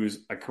somebody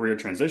who's a career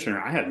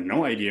transitioner. I had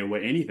no idea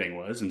what anything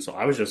was, and so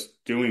I was just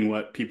doing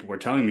what people were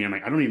telling me. I'm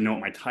like, I don't even know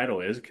what my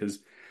title is because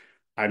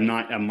I'm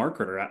not a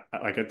marketer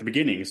like at the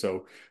beginning.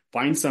 So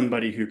find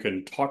somebody who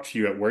can talk to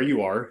you at where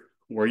you are,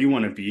 where you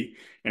want to be,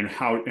 and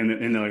how, and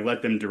then like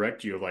let them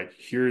direct you of like,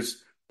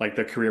 here's like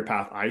the career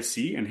path I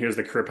see, and here's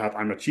the career path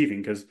I'm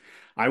achieving. Because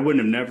I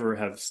wouldn't have never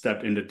have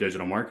stepped into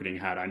digital marketing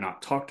had I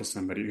not talked to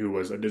somebody who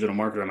was a digital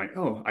marketer. I'm like,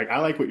 oh, I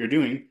like what you're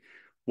doing.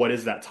 What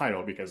is that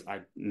title? Because I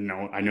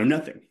know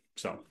nothing.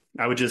 So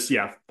I would just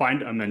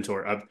find a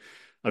mentor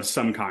of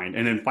some kind,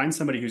 and then find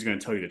somebody who's going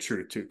to tell you the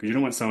truth too. Because you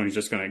don't want someone who's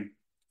just going to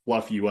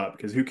fluff you up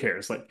because who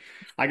cares? Like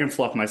I can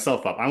fluff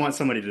myself up. I want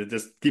somebody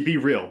to be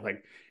real.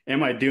 Like,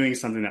 am I doing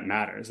something that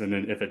matters? And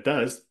then if it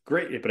does,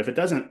 great. But if it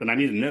doesn't, then I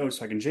need to know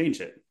so I can change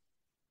it.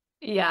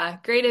 Yeah,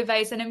 great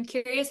advice. And I'm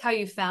curious how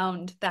you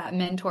found that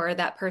mentor,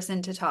 that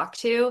person to talk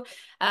to.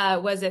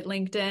 Was it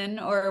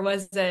LinkedIn or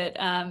was it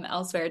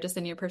elsewhere, just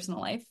in your personal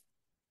life?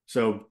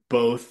 So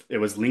both, it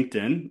was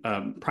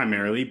LinkedIn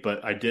primarily,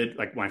 but I did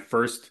like my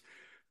first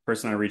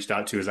person I reached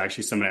out to is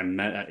actually somebody I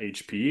met at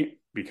HP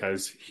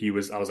because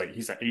I was like,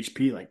 he's at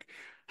HP. Like,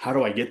 how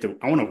do I get there?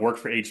 I want to work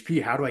for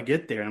HP. How do I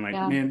get there? And I'm like,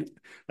 Yeah. man,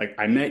 like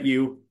I met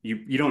you.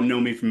 You don't know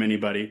me from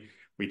anybody.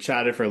 We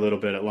chatted for a little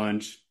bit at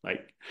lunch.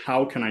 Like,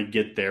 how can I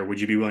get there? Would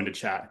you be willing to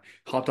chat?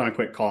 Hopped on a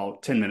quick call,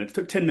 10 minutes,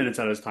 took 10 minutes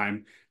out of his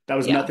time. That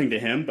was Yeah. nothing to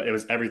him, but it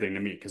was everything to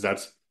me because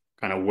that's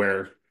kind of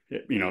where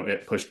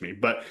it pushed me.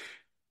 But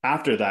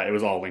after that, it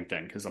was all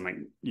LinkedIn because I'm like,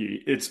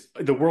 it's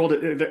the world,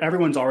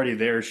 everyone's already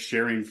there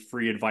sharing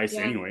free advice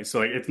Yeah. anyway. So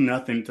like, it's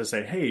nothing to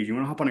say, hey, you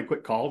want to hop on a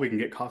quick call? We can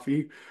get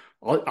coffee.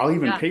 I'll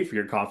even Yeah. pay for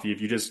your coffee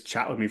if you just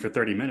chat with me for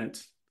 30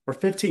 minutes or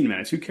 15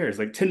 minutes. Who cares?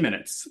 Like 10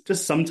 minutes,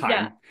 just some Yeah.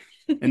 time,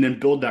 and then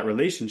build that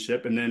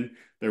relationship. And then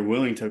they're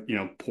willing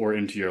to, pour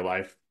into your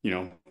life,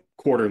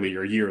 quarterly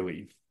or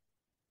yearly.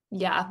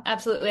 Yeah,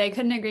 absolutely. I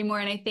couldn't agree more.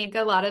 And I think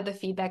a lot of the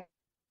feedback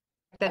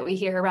that we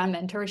hear around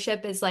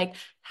mentorship is like,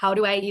 how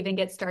do I even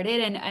get started?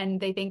 And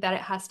they think that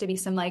it has to be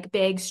some like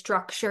big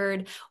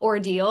structured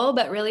ordeal,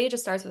 but really it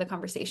just starts with a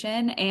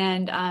conversation.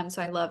 And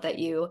so I love that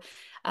you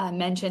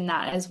mentioned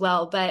that as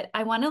well. But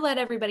I want to let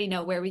everybody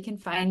know where we can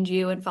find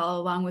you and follow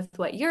along with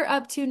what you're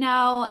up to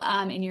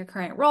now in your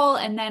current role.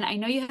 And then I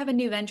know you have a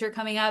new venture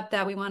coming up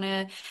that we want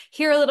to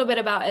hear a little bit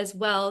about as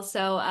well.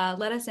 So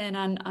let us in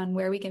on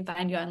where we can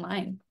find you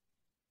online.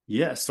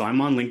 Yeah, so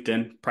I'm on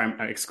LinkedIn,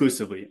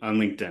 exclusively on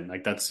LinkedIn.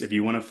 Like that's if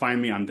you want to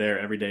find me, I'm there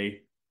every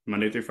day,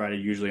 Monday through Friday,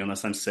 usually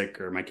unless I'm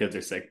sick or my kids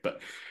are sick. But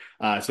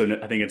so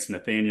I think it's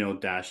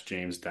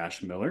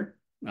Nathaniel-James-Miller.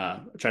 I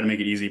try to make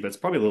it easy, but it's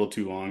probably a little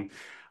too long.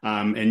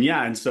 And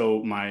yeah, and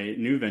so my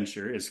new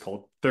venture is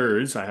called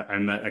Thirds. I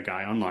met a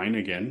guy online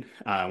again.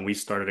 We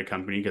started a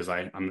company because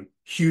I'm a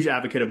huge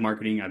advocate of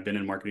marketing. I've been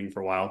in marketing for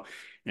a while,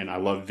 and I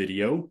love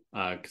video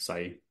because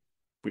I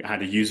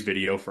had to use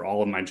video for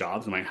all of my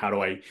jobs. I'm like, how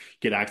do I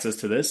get access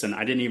to this? And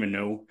I didn't even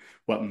know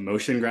what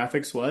motion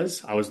graphics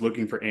was. I was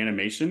looking for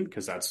animation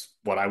because that's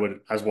what I would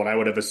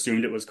have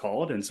assumed it was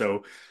called. And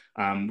so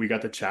we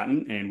got to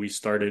chatting and we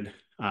started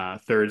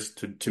Thirds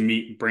to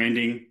meet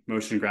branding,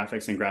 motion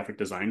graphics, and graphic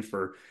design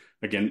for,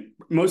 again,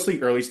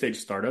 mostly early stage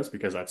startups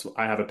because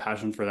I have a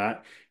passion for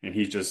that. And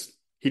he just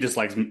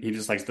likes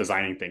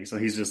designing things. So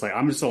he's just like,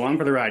 I'm just along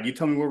for the ride. You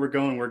tell me where we're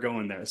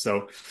going there.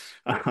 So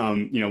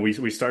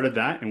we started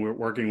that and we're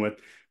working with,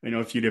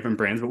 a few different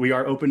brands, but we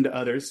are open to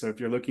others. So if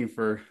you're looking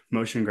for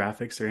motion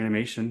graphics or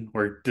animation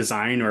or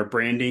design or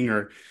branding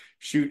or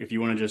shoot, if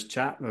you want to just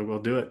chat, we'll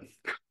do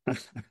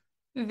it.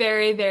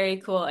 Very, very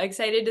cool.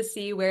 Excited to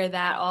see where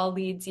that all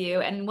leads you.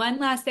 And one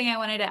last thing I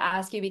wanted to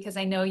ask you, because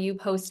I know you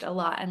post a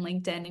lot on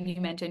LinkedIn and you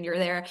mentioned you're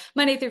there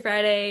Monday through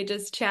Friday,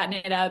 just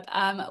chatting it up.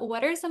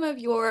 What are some of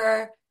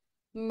your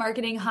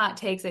marketing hot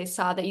takes? I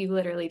saw that you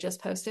literally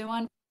just posted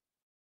one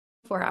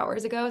 4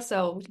 hours ago.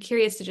 So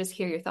curious to just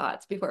hear your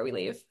thoughts before we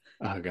leave.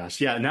 Oh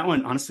gosh. Yeah. And that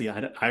one, honestly,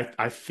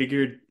 I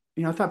figured,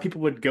 I thought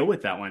people would go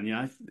with that one.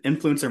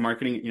 Influencer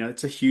marketing,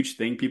 it's a huge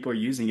thing. People are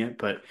using it,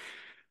 but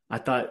I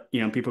thought,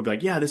 people would be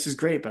like, yeah, this is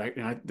great. But I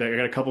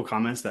got a couple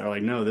comments that are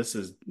like, no, this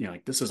is,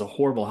 like, this is a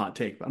horrible hot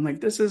take. But I'm like,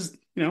 this is,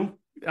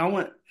 I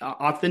want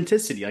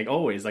authenticity, like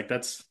always. Like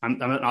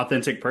I'm an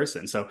authentic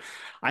person. So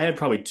I had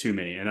probably too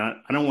many and I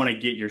don't want to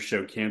get your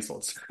show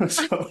canceled.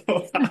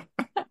 So,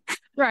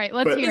 Right.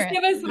 Let's but hear Just it.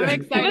 give us I'm give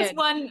us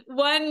excited.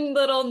 one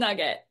little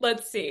nugget.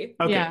 Let's see.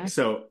 okay. Yeah.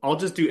 So I'll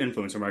just do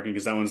influencer marketing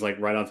because that one's like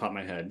right on top of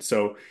my head.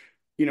 So,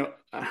 you know,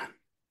 uh,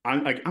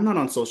 I'm not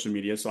on social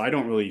media, so I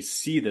don't really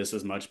see this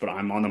as much, but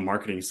I'm on the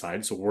marketing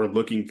side. So we're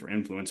looking for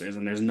influencers,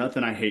 and there's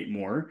nothing I hate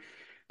more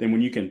than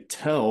when you can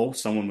tell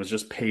someone was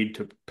just paid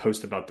to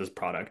post about this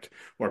product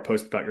or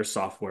post about your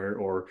software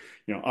or,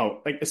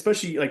 like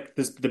especially like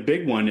this, the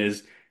big one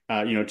is,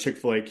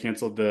 Chick-fil-A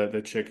canceled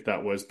the chick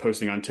that was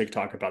posting on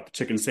TikTok about the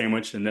chicken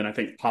sandwich. And then I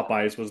think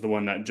Popeyes was the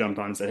one that jumped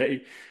on and said,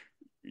 hey,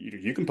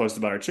 you can post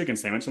about our chicken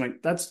sandwich. I'm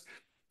like, that's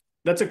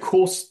a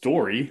cool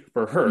story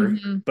for her,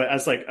 Hmm. but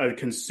as like a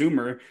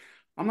consumer,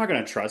 I'm not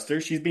going to trust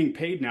her. She's being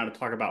paid now to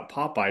talk about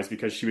Popeyes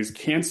because she was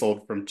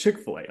canceled from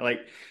Chick-fil-A.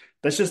 Like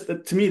that's just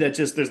to me that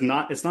just it's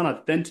not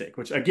authentic,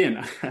 which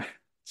again,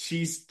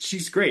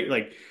 she's great.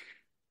 Like,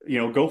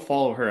 go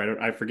follow her.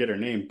 I forget her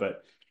name,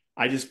 but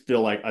I just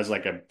feel like as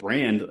like a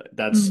brand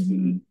that's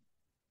Hmm.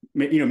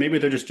 maybe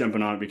they're just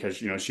jumping on it because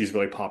she's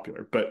really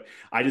popular, but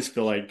I just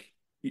feel like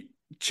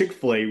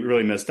Chick-fil-A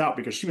really missed out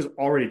because she was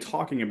already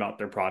talking about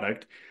their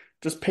product.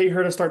 Just pay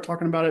her to start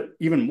talking about it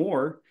even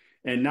more,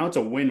 and now it's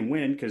a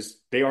win-win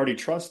because they already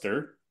trust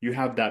her. You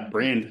have that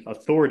brand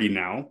authority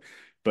now,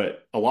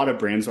 but a lot of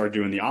brands are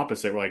doing the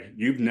opposite. We're like,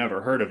 you've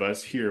never heard of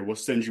us. Here, we'll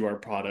send you our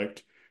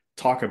product,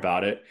 talk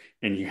about it,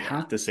 and you Yeah.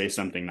 have to say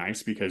something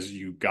nice because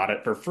you got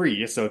it for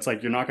free. So it's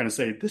like you're not going to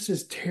say this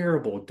is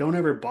terrible. Don't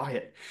ever buy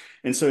it.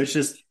 And so it's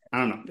just I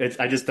don't know.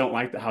 I just don't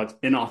like how it's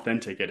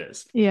inauthentic it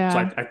is. So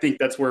Yeah. I think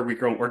that's where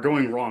we're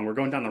going wrong. We're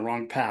going down the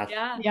wrong path.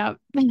 Yeah. Yep.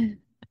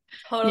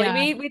 Totally.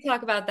 Yeah. We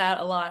talk about that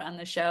a lot on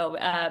the show.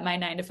 My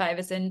 9 to 5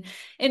 is an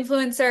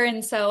influencer,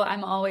 and so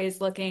I'm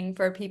always looking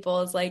for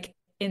people's like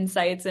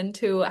insights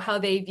into how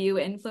they view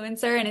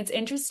influencer. And it's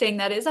interesting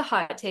that is a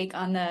hot take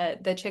on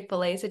the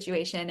Chick-fil-A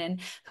situation.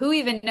 And who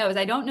even knows?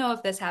 I don't know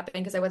if this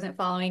happened because I wasn't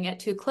following it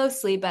too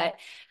closely, but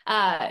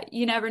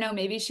you never know.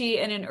 Maybe she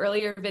in an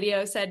earlier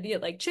video said, yeah,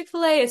 like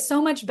Chick-fil-A is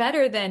so much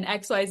better than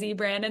XYZ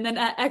brand, and then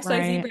XYZ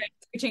Right. brand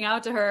reaching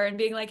out to her and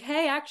being like,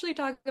 hey, actually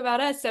talk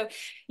about us. So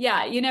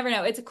yeah, you never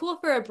know. It's cool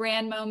for a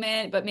brand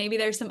moment, but maybe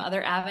there's some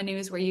other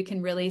avenues where you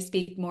can really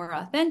speak more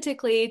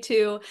authentically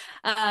to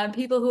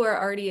people who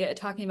are already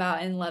talking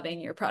about and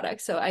loving your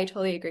product. So I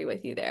totally agree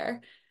with you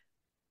there.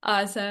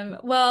 Awesome.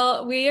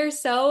 Well, we are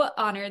so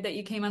honored that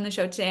you came on the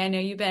show today. I know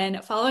you've been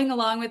following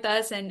along with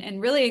us and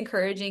really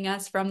encouraging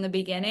us from the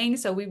beginning.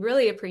 So we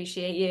really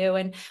appreciate you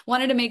and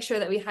wanted to make sure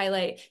that we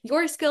highlight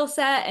your skill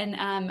set.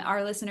 And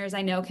our listeners,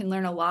 I know, can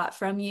learn a lot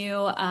from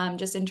you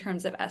just in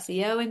terms of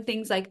SEO and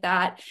things like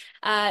that.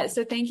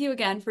 So thank you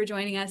again for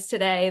joining us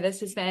today.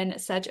 This has been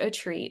such a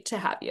treat to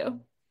have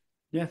you.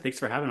 Yeah, thanks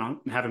for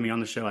having me on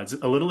the show. It's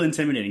a little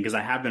intimidating because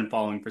I have been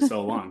following for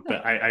so long,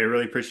 but I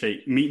really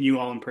appreciate meeting you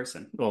all in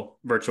person. Well,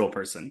 virtual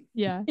person.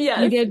 Yeah,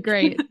 Yes. you did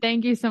great.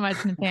 Thank you so much,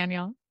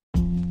 Nathaniel.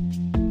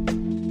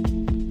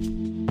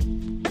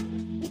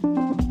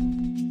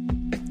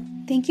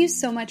 Thank you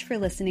so much for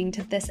listening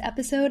to this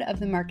episode of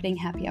the Marketing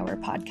Happy Hour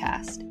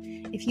podcast.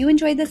 If you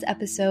enjoyed this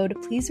episode,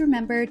 please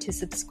remember to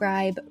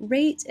subscribe,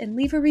 rate, and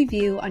leave a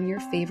review on your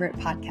favorite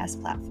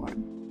podcast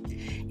platform.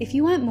 If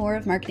you want more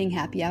of Marketing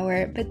Happy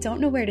Hour but don't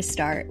know where to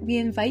start, we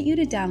invite you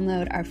to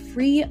download our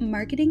free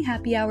Marketing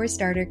Happy Hour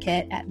starter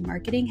kit at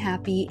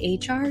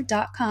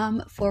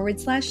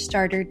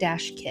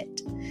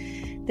marketinghappyhr.com/starter-kit.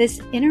 This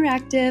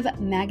interactive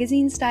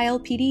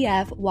magazine-style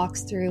PDF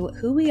walks through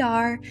who we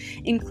are,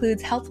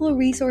 includes helpful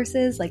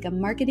resources like a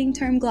marketing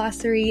term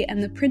glossary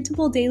and the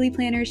printable daily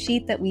planner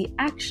sheet that we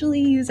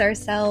actually use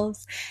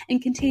ourselves,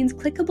 and contains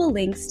clickable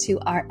links to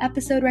our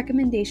episode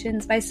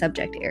recommendations by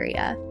subject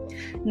area.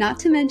 Not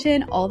to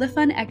mention all the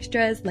fun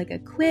extras like a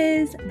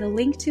quiz, the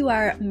link to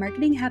our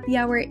Marketing Happy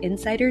Hour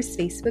Insiders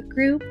Facebook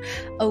group,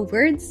 a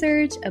word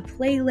search, a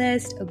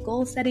playlist, a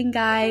goal-setting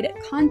guide,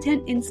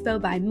 content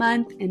inspo by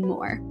month, and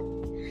more.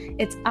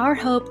 It's our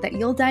hope that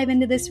you'll dive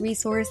into this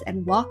resource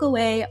and walk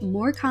away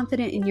more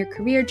confident in your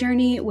career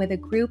journey with a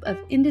group of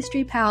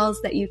industry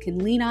pals that you can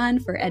lean on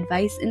for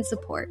advice and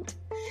support.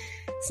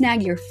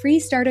 Snag your free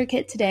starter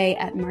kit today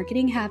at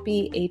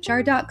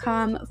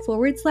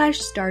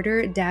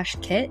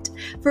marketinghappyhr.com/starter-kit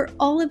for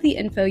all of the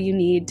info you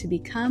need to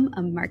become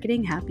a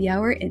Marketing Happy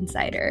Hour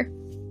insider.